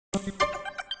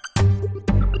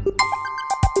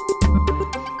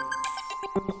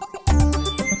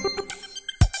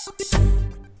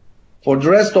For the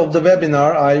rest of the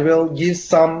webinar, I will give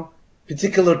some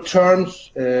particular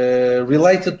terms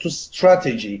related to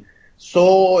strategy.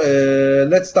 So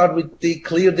let's start with the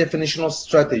clear definition of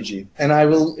strategy, and I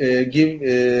will give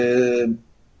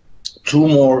two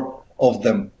more of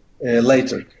them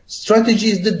later. Strategy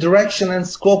is the direction and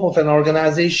scope of an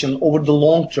organization over the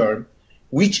long term,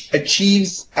 which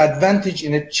achieves advantage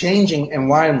in a changing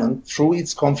environment through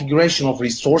its configuration of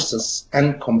resources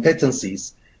and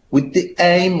competencies with the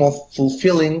aim of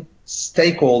fulfilling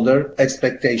stakeholder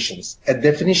expectations. A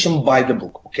definition by the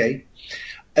book, okay?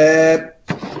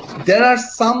 There are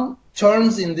some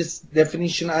terms in this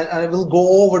definition, and I will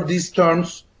go over these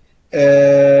terms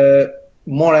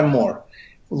more and more.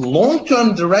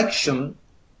 Long-term direction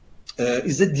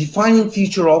is a defining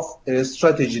feature of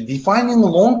strategy. Defining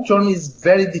long-term is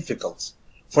very difficult.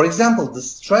 For example, the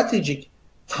strategic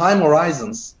time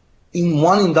horizons in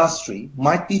one industry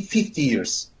might be 50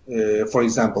 years, for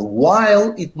example,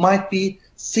 while it might be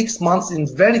 6 months in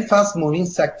very fast-moving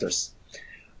sectors.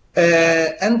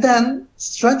 And then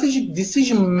strategic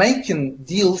decision-making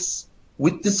deals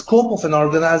with the scope of an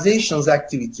organization's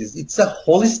activities. It's a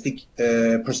holistic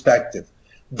perspective.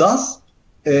 Thus,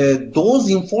 those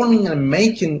informing and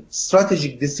making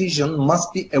strategic decision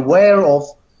must be aware of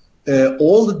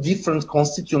all the different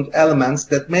constituent elements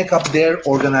that make up their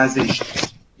organization.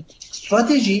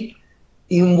 Strategy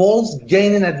involves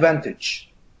gaining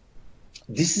advantage.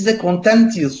 This is a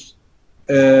contentious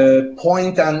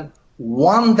point, and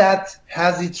one that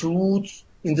has its roots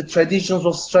in the traditions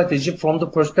of strategy from the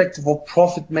perspective of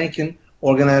profit-making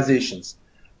organizations.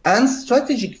 And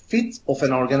strategic fit of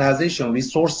an organization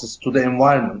resources to the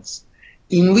environments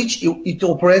in which it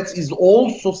operates is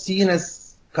also seen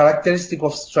as characteristic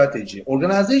of strategy.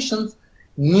 Organizations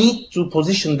need to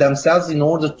position themselves in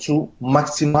order to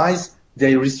maximize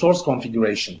their resource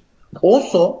configuration.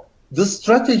 Also, the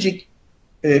strategic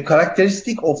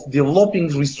characteristic of developing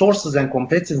resources and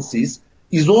competencies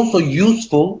is also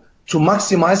useful to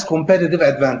maximize competitive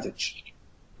advantage.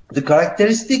 The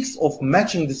characteristics of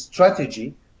matching the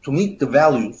strategy to meet the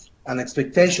values and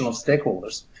expectation of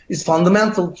stakeholders is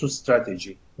fundamental to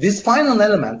strategy. This final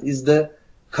element is the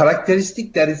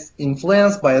characteristic that is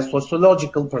influenced by a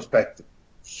sociological perspective.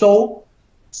 So,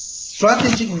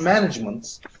 strategic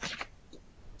management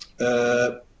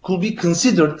could be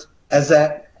considered as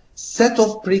a set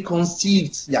of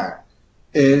preconceived,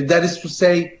 that is to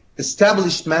say,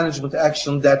 established management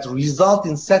action that result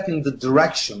in setting the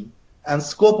direction and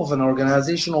scope of an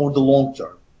organization over the long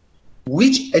term,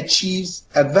 which achieves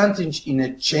advantage in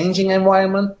a changing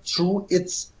environment through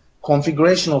its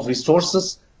configuration of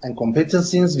resources and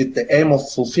competencies with the aim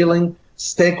of fulfilling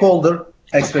stakeholder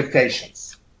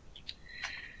expectations.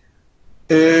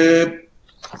 To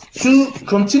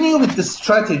continue with the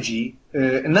strategy,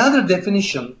 another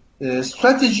definition,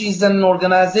 strategy is an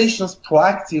organization's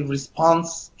proactive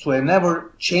response to an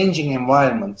ever-changing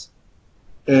environment.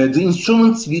 The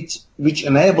instruments which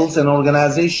enables an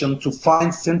organization to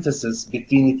find synthesis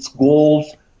between its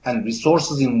goals and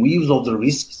resources in view of the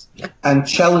risks and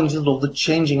challenges of the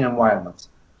changing environment.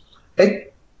 A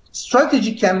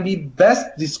strategy can be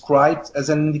best described as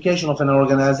an indication of an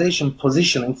organization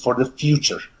positioning for the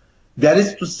future. That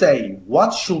is to say,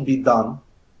 what should be done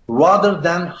rather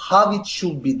than how it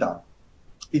should be done.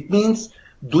 It means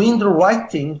doing the right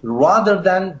thing rather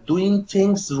than doing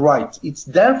things right. It's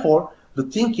therefore the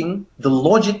thinking, the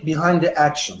logic behind the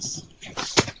actions.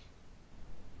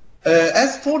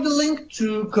 As for the link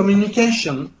to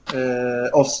communication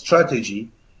of strategy,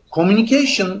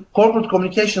 corporate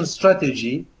communication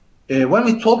strategy, when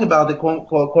we talk about the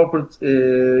corporate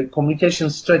communication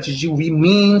strategy, we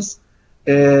mean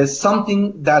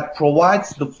something that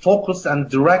provides the focus and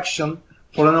direction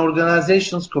for an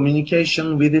organization's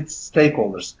communication with its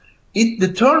stakeholders. It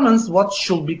determines what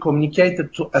should be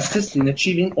communicated to assist in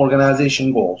achieving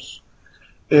organization goals.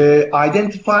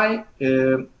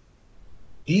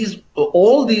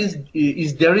 All these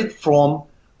is derived from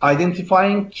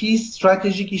identifying key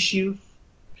strategic issues,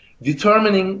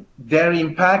 determining their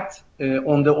impact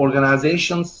on the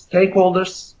organization's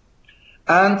stakeholders,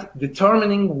 and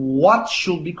determining what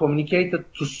should be communicated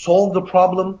to solve the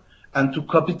problem and to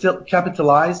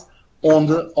capitalize on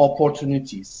the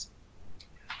opportunities.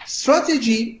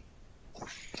 Strategies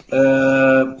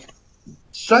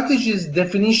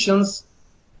definitions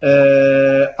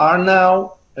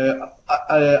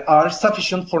are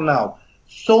sufficient for now.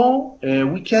 So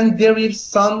we can derive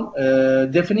some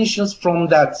definitions from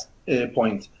that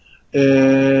point.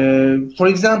 For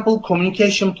example,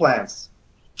 communication plans.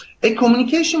 A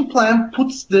communication plan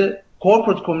puts the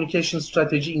corporate communication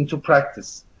strategy into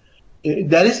practice.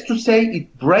 that is to say,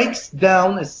 it breaks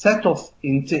down a set of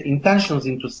intentions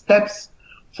into steps,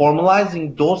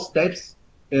 formalizing those steps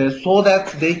so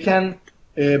that they can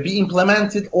be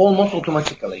implemented almost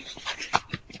automatically.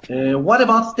 What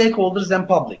about stakeholders and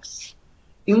publics?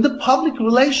 In the public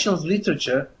relations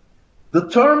literature, the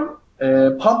term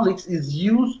publics is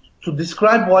used to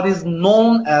describe what is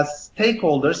known as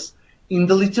stakeholders in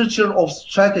the literature of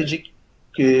strategic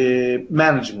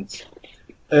management.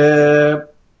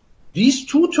 These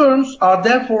two terms are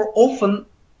therefore often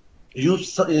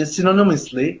used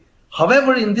synonymously.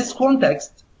 However, in this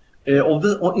context,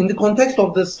 in the context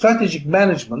of the strategic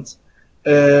management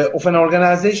of an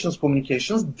organization's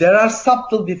communications, there are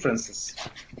subtle differences.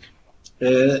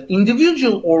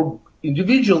 Individuals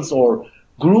or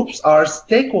groups are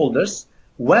stakeholders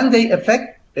when they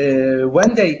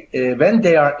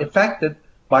are affected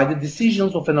by the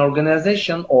decisions of an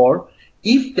organization, or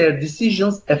if their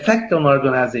decisions affect an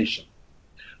organization.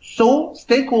 So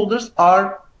stakeholders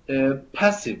are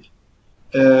passive,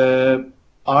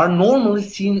 are normally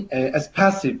seen as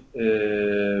passive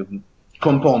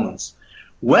components.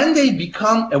 When they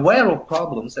become aware of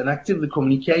problems and actively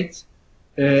communicate,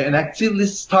 and actively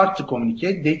start to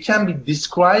communicate, they can be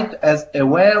described as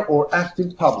aware or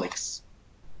active publics.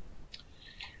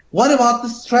 What about the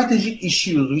strategic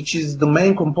issues, which is the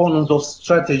main component of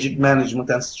strategic management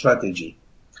and strategy?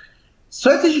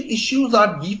 Strategic issues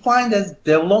are defined as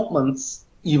developments,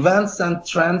 events, and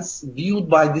trends viewed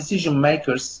by decision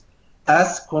makers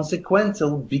as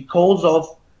consequential because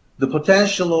of the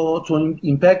potential to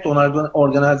impact on our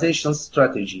organization's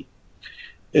strategy.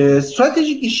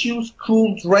 Strategic issues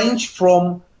could range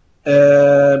from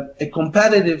a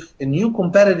new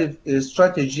competitive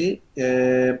strategy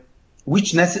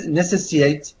which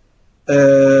necessitates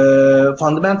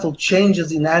fundamental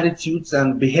changes in attitudes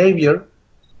and behavior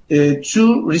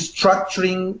to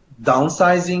restructuring,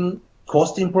 downsizing,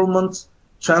 cost improvement,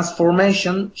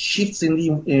 transformation, shifts in the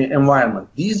environment.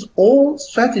 These all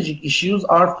strategic issues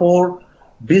are for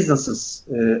businesses,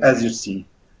 as you see.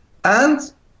 And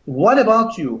what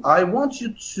about you? I want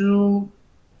you to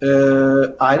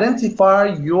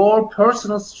identify your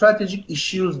personal strategic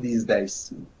issues these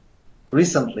days,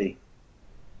 recently.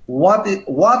 What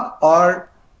are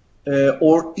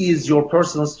or is your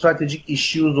personal strategic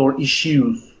issues or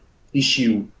issue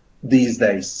these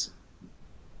days?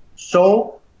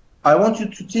 So I want you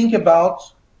to think about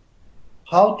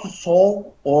how to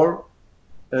solve or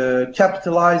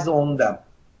capitalize on them.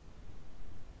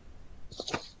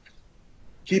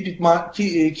 Keep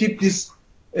this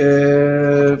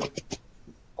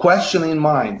question in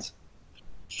mind.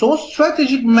 So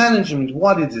strategic management,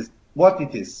 what it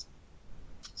is?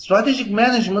 Strategic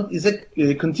management is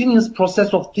a continuous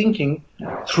process of thinking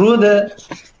through the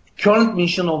current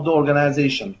mission of the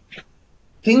organization,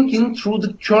 thinking through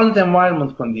the current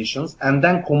environment conditions, and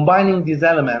then combining these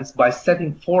elements by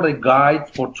setting forth a guide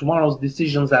for tomorrow's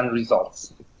decisions and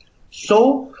results.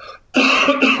 So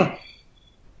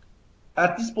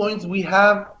at this point, we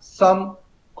have some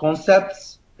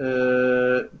concepts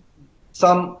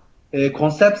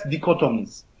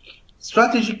dichotomies.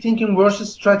 Strategic thinking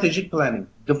versus strategic planning.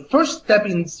 The first step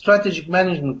in strategic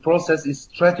management process is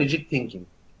strategic thinking.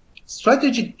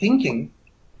 Strategic thinking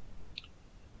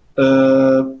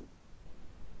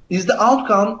is the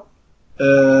outcome,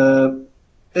 the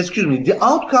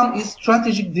outcome is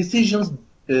strategic decisions,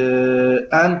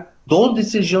 and those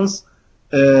decisions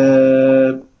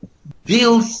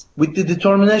deals with the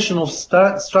determination of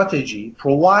strategy,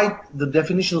 provide the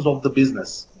definitions of the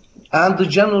business, and the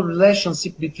general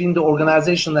relationship between the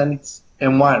organization and its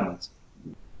environment.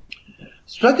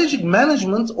 Strategic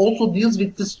management also deals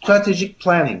with the strategic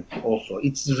planning also.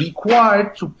 It's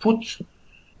required to put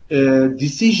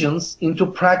decisions into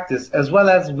practice, as well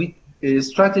as with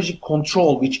strategic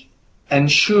control, which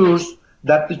ensures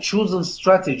that the chosen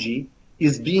strategy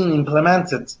is being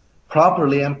implemented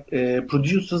properly and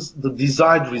produces the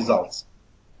desired results.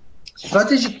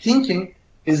 Strategic thinking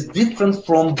is different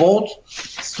from both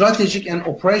strategic and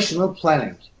operational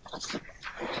planning.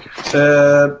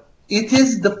 It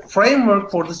is the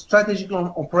framework for the strategic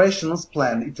and operational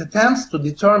plan. It attempts to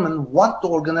determine what the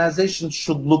organization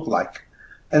should look like.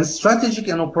 And strategic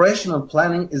and operational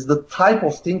planning is the type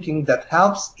of thinking that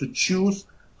helps to choose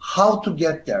how to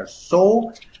get there.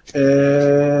 So,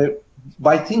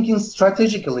 by thinking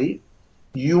strategically,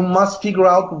 you must figure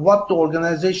out what the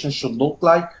organization should look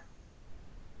like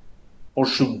or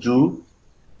should do.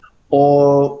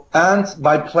 And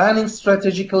by planning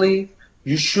strategically,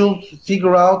 you should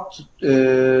figure out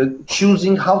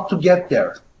choosing how to get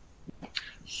there.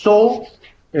 So,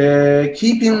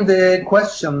 keeping the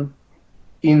question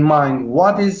in mind?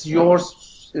 What is your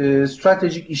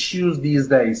strategic issues these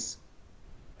days?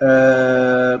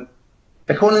 According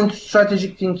to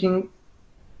strategic thinking,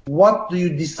 what do you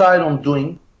decide on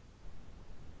doing?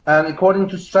 And according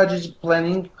to strategic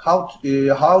planning, how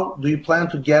do you plan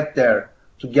to get there,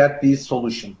 to get this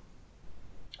solution?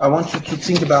 I want you to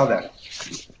think about that.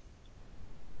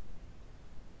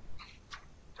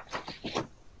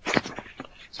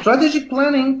 Strategic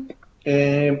planning,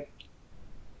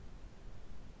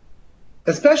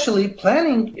 especially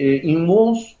planning,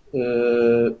 involves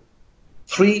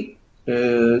three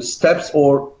steps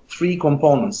or three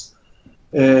components.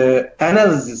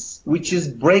 Analysis, which is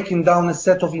breaking down a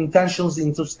set of intentions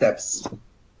into steps.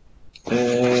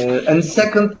 And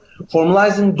second,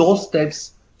 formalizing those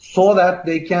steps so that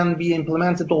they can be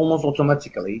implemented almost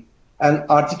automatically, and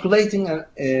articulating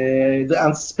the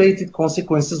anticipated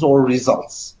consequences or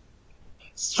results.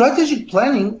 Strategic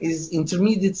planning is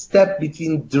intermediate step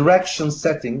between direction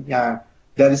setting,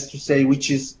 that is to say,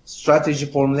 which is strategy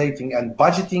formulating, and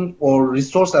budgeting or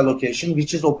resource allocation,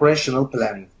 which is operational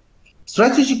planning.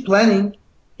 Strategic planning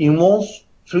involves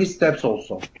three steps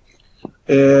also.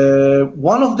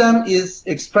 One of them is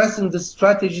expressing the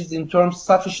strategies in terms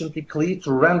sufficiently clear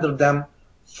to render them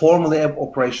formally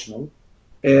operational.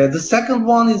 The second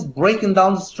one is breaking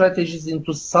down the strategies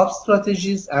into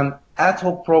sub-strategies and ad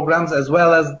hoc programs, as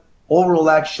well as overall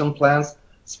action plans,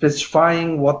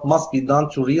 specifying what must be done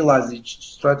to realize each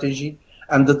strategy.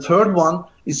 And the third one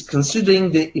is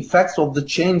considering the effects of the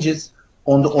changes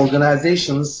on the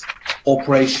organization's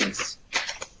operations.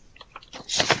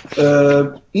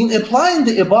 In applying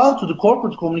the above to the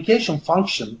corporate communication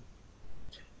function,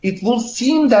 it will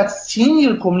seem that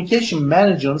senior communication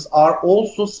managers are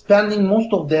also spending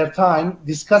most of their time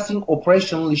discussing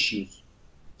operational issues.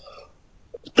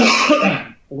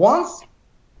 Once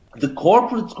the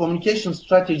corporate communication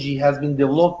strategy has been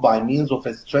developed by means of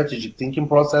a strategic thinking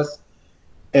process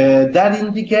that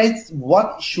indicates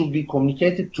what should be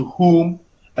communicated to whom,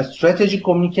 a strategic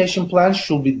communication plan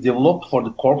should be developed for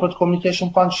the corporate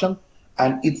communication function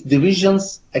and its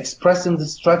divisions, expressing the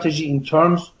strategy in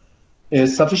terms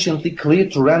sufficiently clear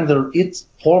to render it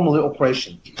formally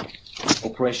operational.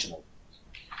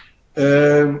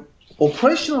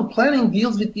 Operational planning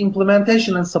deals with the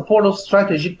implementation and support of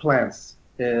strategic plans.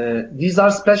 These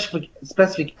are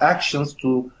specific actions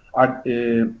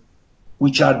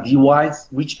which are devised,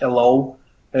 which allow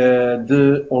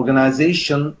the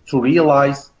organization to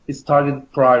realize its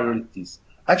target priorities.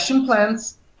 Action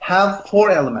plans have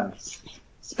four elements: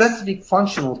 specific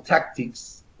functional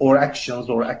tactics or actions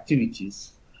or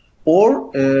activities,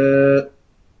 or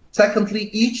secondly,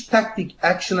 each tactic,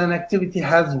 action, and activity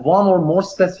has one or more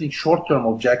specific short-term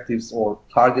objectives or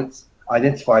targets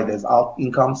identified as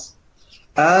outcomes,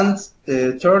 and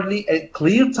thirdly, a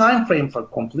clear time frame for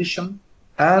completion,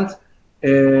 and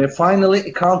finally,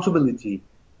 accountability,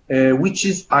 which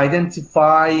is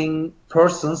identifying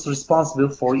persons responsible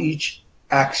for each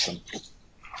action.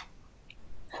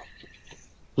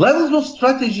 Levels of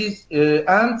strategies,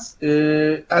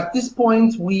 at this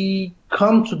point we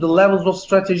come to the levels of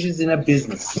strategies in a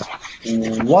business.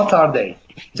 What are they?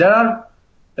 There are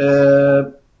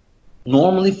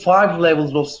normally 5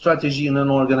 levels of strategy in an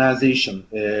organization.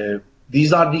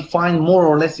 These are defined more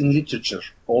or less in literature,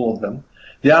 all of them.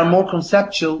 They are more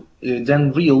conceptual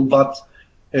than real, but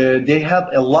they help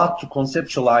a lot to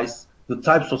conceptualize the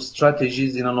types of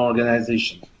strategies in an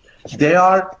organization. They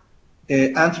are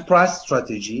enterprise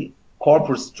strategy,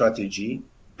 corporate strategy,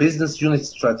 business unit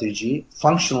strategy,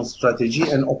 functional strategy,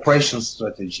 and operations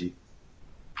strategy.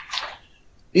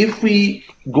 If we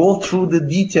go through the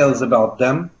details about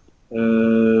them,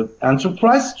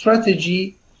 enterprise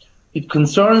strategy, it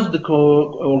concerns the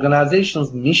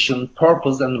organization's mission,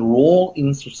 purpose, and role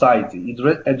in society. It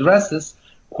addresses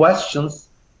questions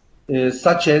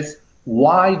such as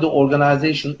why the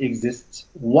organization exists,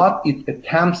 what it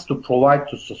attempts to provide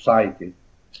to society,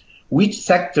 which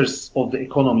sectors of the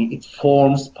economy it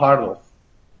forms part of,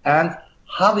 and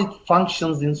how it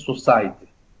functions in society.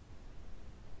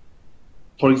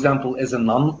 For example, as a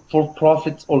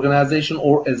non-for-profit organization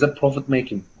or as a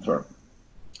profit-making firm.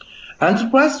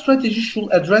 Enterprise strategy should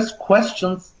address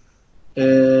questions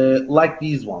like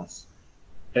these ones.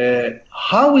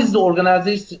 How is the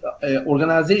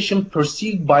organization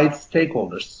perceived by its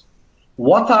stakeholders?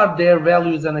 What are their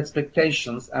values and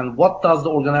expectations, and what does the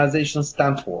organization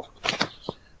stand for?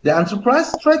 The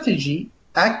enterprise strategy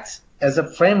acts as a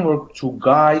framework to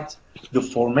guide the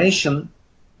formation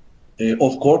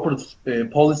of corporate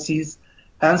policies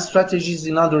and strategies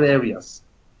in other areas.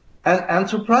 An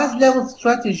enterprise level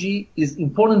strategy is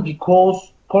important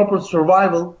because corporate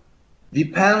survival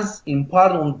depends in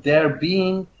part on there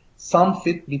being some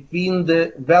fit between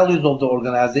the values of the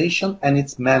organization and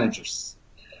its managers,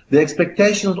 the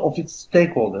expectations of its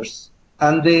stakeholders,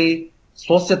 and the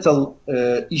societal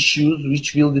issues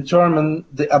which will determine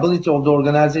the ability of the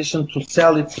organization to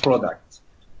sell its product.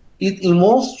 It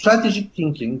involves strategic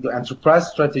thinking. The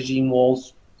enterprise strategy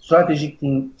involves strategic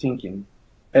thinking.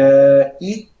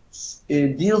 It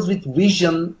deals with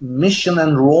vision, mission,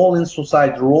 and role in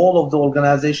society, role of the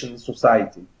organization in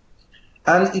society.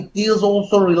 And it deals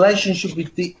also relationship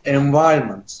with the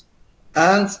environment.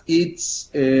 And it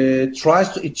tries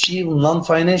to achieve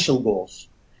non-financial goals.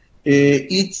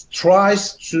 It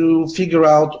tries to figure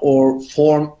out or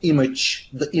form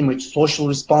the image, social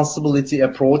responsibility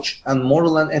approach, and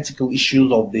moral and ethical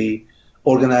issues of the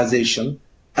organization.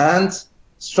 And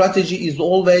strategy is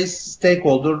always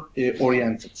stakeholder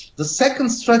oriented. The second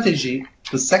strategy,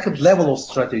 the second level of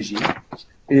strategy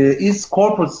is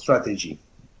corporate strategy.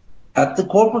 At the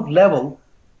corporate level,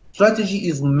 strategy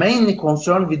is mainly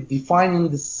concerned with defining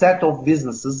the set of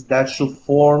businesses that should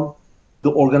form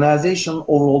the organization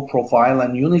overall profile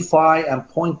and unify and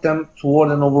point them toward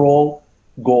an overall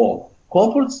goal.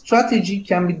 Corporate strategy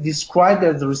can be described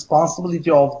as the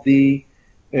responsibility of the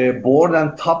board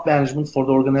and top management for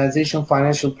the organization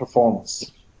financial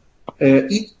performance.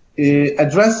 It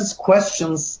addresses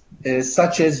questions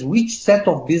such as which set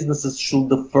of businesses should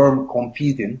the firm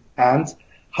compete in and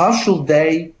how should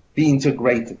they be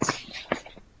integrated.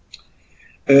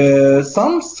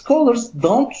 Some scholars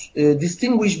don't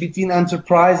distinguish between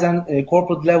enterprise and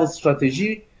corporate level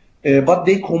strategy, but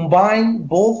they combine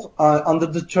both under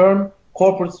the term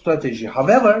corporate strategy.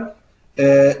 However,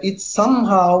 it's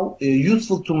somehow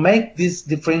useful to make this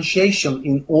differentiation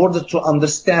in order to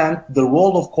understand the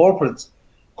role of corporate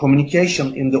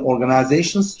communication in the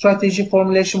organization's strategy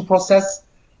formulation process,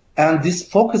 and this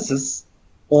focuses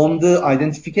on the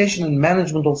identification and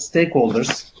management of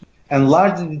stakeholders and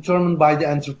largely determined by the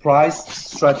enterprise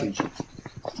strategy.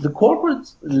 The corporate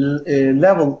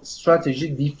level strategy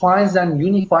defines and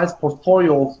unifies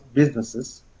portfolio of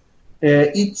businesses.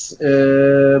 It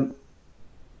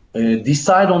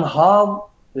decide on how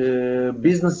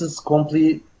businesses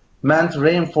complement,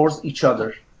 reinforce each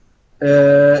other.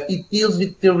 It deals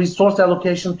with the resource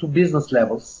allocation to business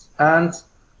levels, and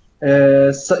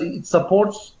so it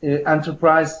supports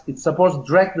enterprise. It supports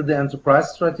directly the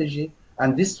enterprise strategy,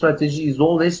 and this strategy is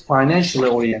always financially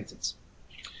oriented.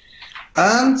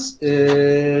 And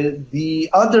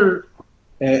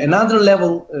another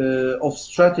level of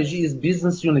strategy is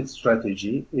business unit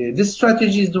strategy. This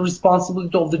strategy is the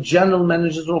responsibility of the general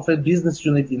manager of a business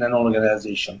unit in an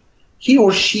organization. He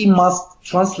or she must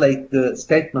translate the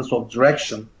statements of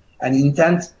direction and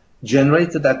intent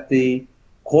generated at the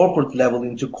corporate level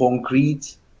into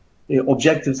concrete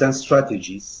objectives and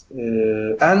strategies.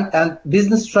 And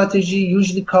business strategy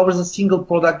usually covers a single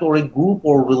product or a group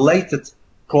or related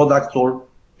products or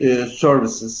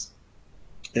services.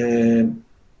 It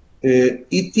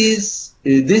is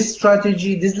this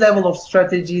strategy, this level of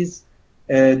strategies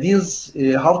deals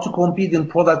how to compete in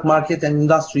product market and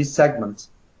industry segments.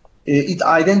 It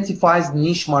identifies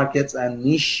niche markets and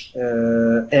niche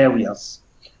areas.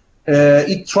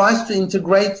 It tries to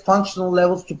integrate functional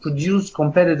levels to produce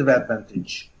competitive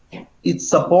advantage. It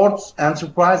supports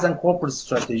enterprise and corporate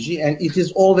strategy, and it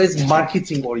is always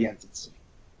marketing oriented.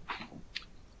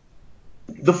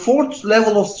 The fourth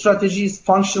level of strategy is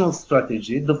functional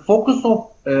strategy. The focus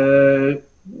of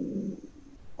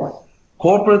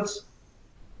corporate,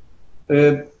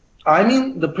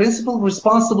 the principal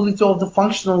responsibility of the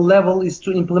functional level is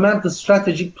to implement the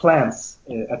strategic plans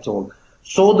at all.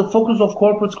 So the focus of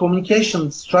corporate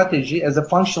communication strategy as a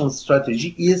functional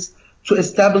strategy is to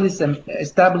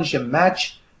establish a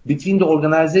match between the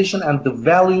organization and the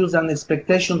values and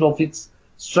expectations of its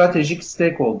strategic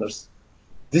stakeholders.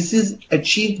 This is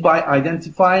achieved by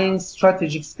identifying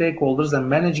strategic stakeholders and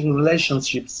managing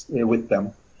relationships with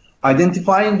them,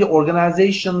 identifying the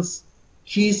organization's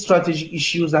key strategic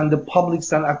issues and the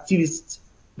publics and activists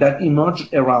that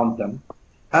emerge around them,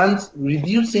 and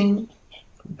reducing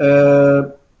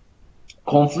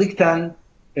conflict and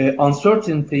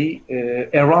uncertainty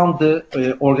around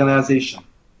the organization.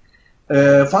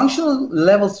 Functional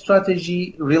level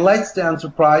strategy relates the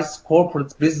enterprise,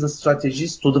 corporate, business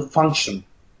strategies to the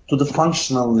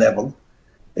functional level.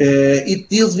 It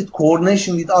deals with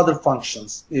coordination with other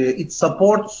functions. It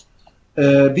supports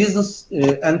business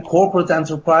and corporate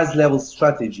enterprise level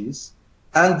strategies.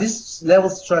 And this level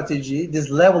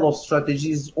of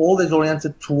strategy is always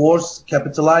oriented towards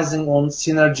capitalizing on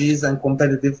synergies and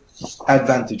competitive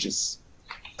advantages.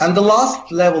 And the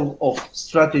last level of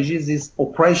strategies is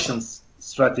operations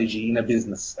strategy in a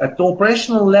business. At the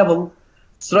operational level,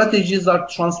 strategies are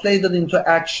translated into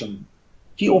action.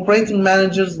 Key operating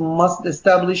managers must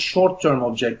establish short-term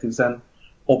objectives and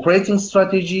operating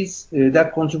strategies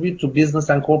that contribute to business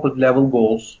and corporate level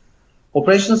goals.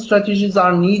 Operation strategies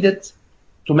are needed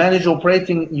to manage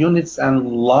operating units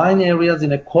and line areas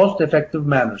in a cost-effective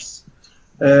manner.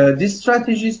 These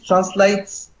strategies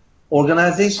translates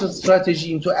organizational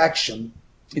strategy into action.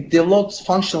 It develops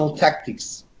functional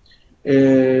tactics,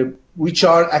 which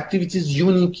are activities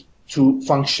unique to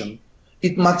function.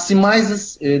 It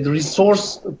maximizes the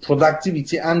resource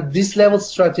productivity, and this level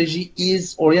strategy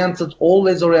is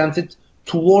always oriented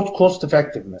toward cost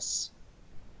effectiveness.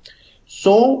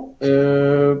 So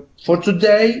for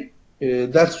today,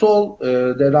 that's all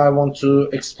that I want to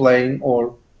explain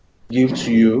or give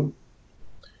to you.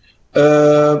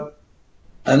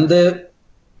 And the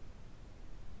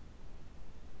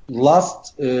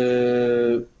last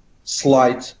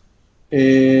slide,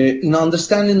 in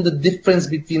understanding the difference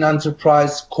between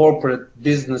enterprise, corporate,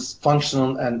 business,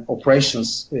 functional, and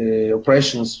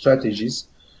operational strategies,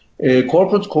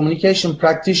 corporate communication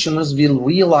practitioners will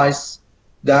realize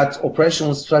that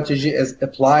operational strategy as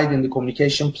applied in the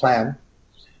communication plan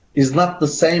is not the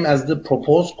same as the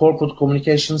proposed corporate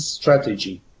communication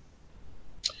strategy.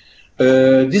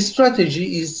 This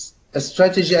strategy is a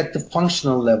strategy at the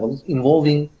functional level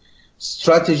involving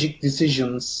strategic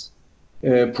decisions,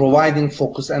 providing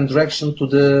focus and direction to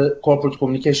the corporate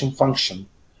communication function.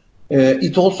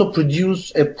 It also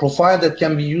produces a profile that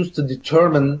can be used to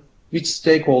determine which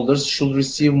stakeholders should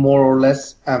receive more or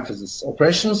less emphasis.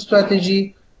 Operational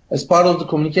strategy, as part of the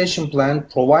communication plan,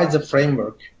 provides a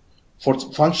framework for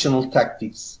functional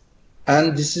tactics,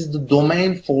 and this is the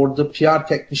domain for the PR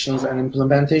technicians and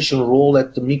implementation role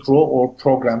at the micro or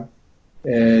program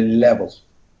level.